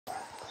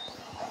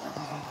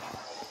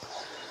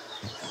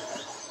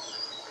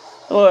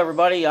Hello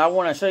everybody, I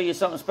want to show you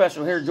something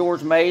special here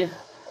George made.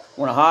 I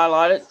want to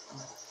highlight it.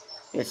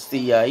 It's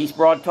the East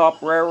Broad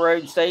Top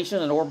Railroad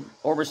Station in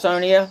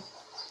Orbisonia,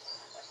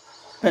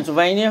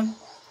 Pennsylvania.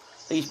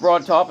 East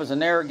Broad Top is a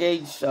narrow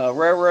gauge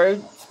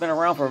railroad. It's been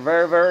around for a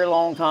very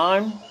long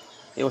time.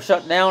 It was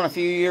shut down a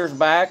few years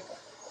back,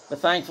 but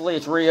thankfully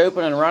it's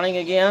reopened and running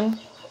again.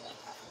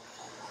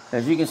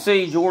 As you can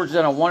see, George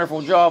done a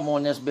wonderful job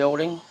on this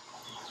building.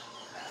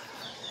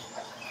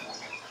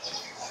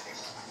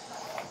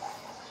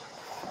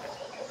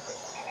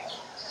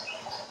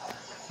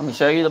 Let me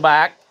show you the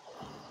back.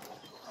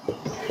 Of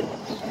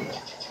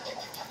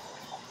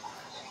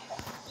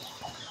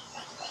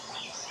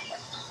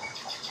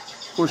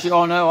course, you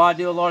all know I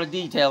do a lot of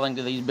detailing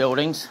to these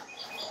buildings.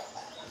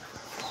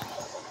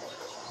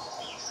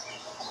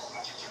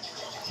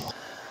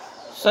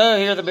 So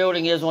here the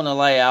building is on the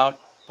layout.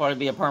 Probably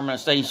be a permanent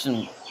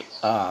station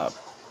right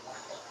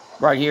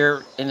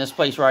here in this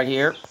place right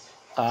here.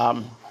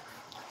 Done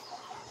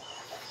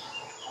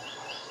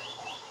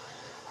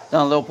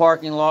a little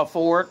parking lot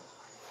for it.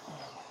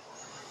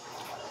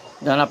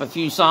 Done up a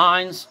few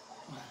signs.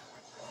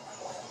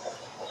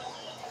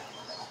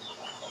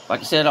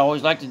 Like I said, I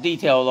always like to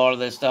detail a lot of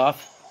this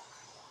stuff.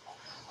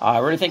 I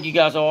really think you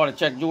guys ought to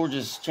check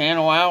George's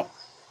channel out.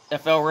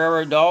 FL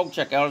Railroad Dog.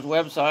 Check out his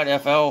website,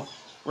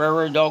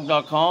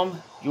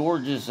 flrailroaddog.com.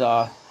 George is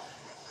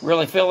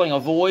really filling a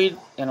void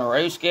in our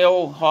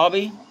O-scale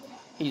hobby.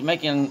 He's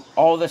making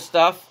all this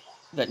stuff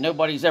that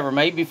nobody's ever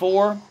made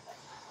before.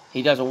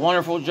 He does a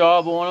wonderful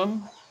job on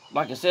them.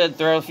 Like I said,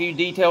 throw a few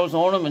details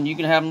on them and you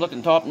can have them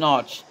looking top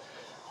notch.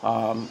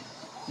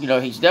 You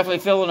know, he's definitely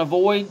filling a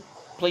void.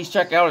 Please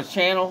check out his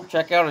channel,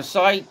 check out his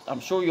site.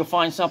 I'm sure you'll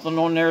find something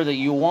on there that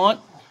you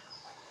want.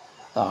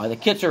 The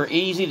kits are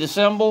easy to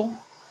assemble,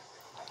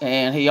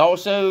 and he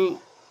also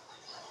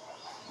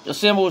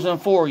assembles them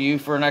for you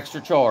for an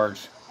extra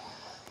charge.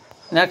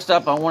 Next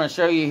up, I want to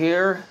show you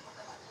here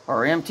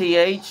our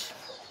MTH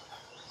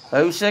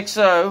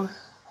 060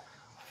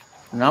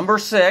 number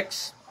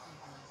 6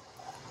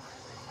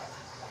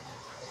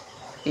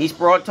 East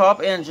Broad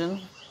Top engine.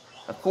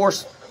 Of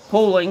course,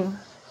 pulling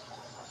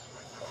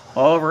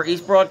all of our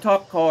East Broad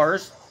Top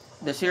cars.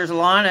 This here's a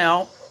line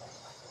out.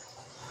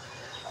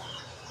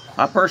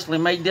 I personally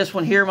made this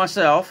one here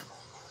myself.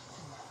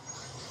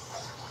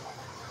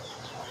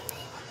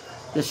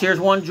 This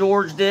here's one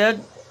George did.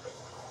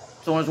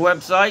 It's on his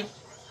website.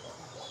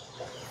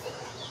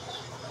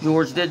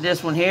 George did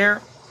this one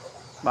here.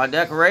 I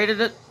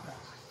decorated it.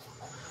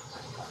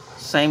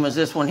 Same as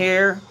this one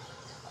here.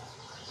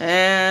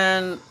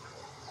 And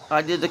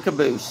I did the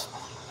caboose.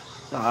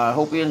 I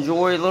hope you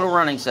enjoy a little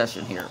running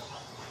session here.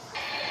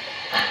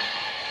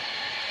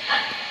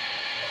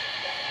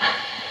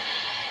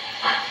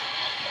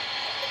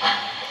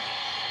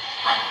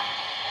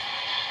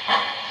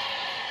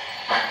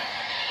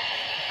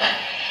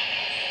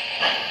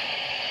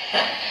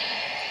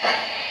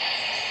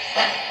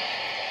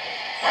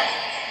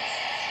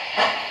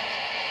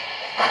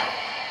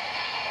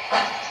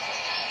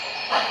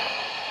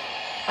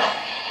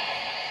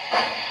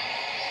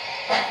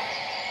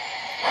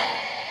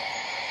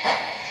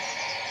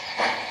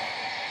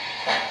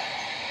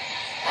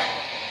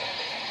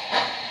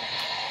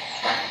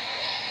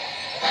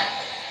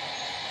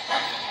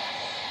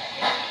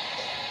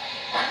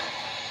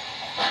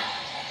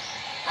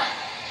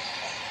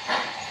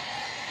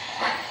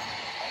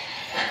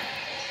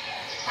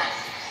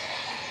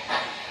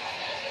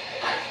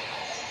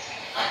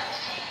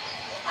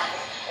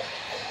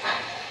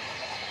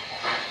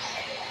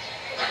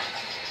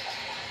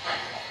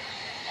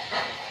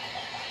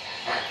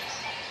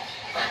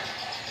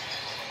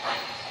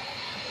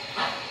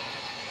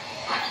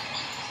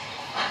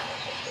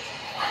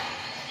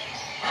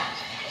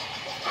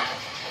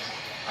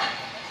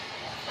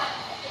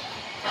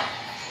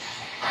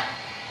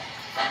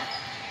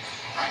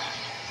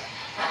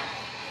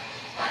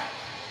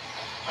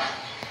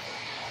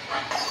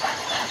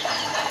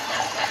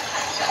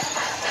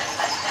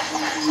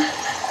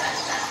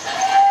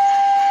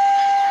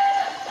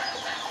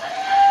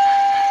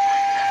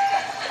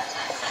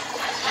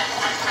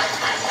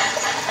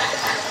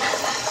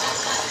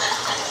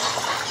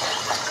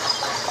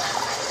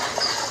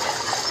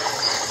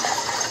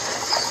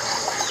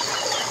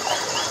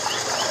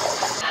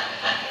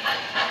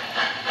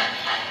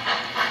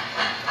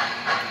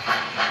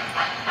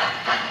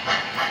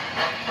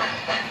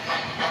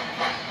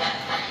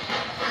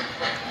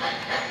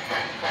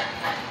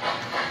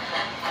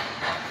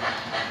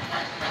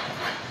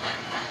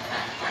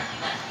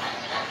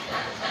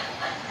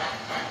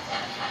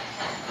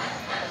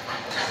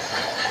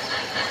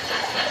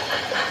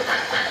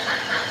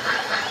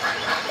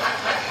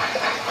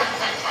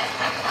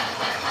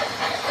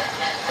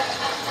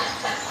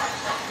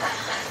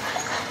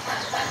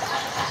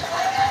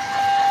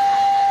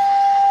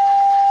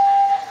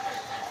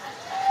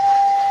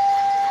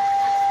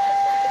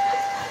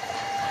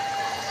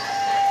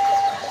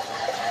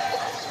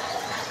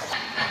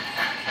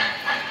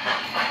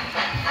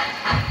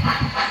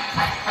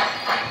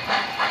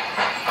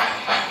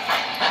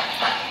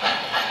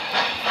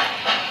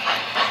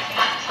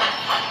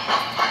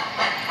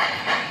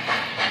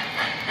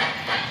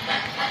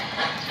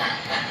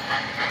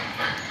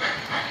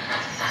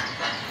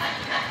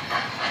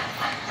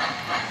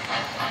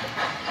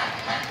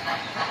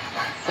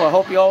 Well, I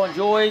hope you all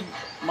enjoyed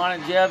mine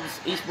and Jebb's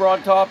East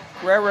Broad Top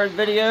Railroad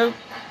video.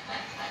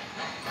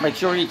 Make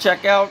sure you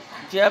check out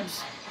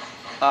Jebb's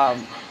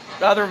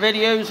other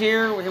videos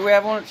here we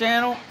have on the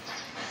channel.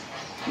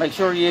 Make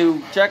sure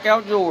you check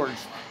out George,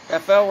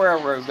 FL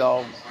Railroad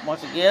Dog.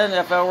 Once again,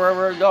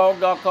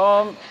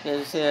 FLRailroaddog.com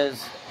is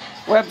his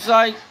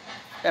website.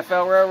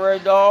 FL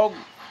Railroad Dog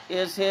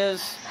is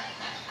his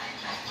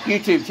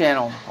YouTube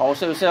channel.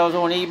 Also sells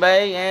on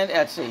eBay and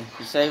Etsy.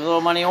 You save a little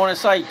money on his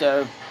site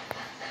though.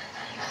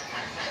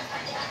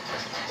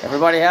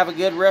 Everybody have a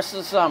good rest of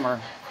the summer.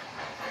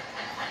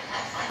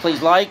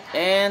 Please like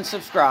and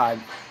subscribe.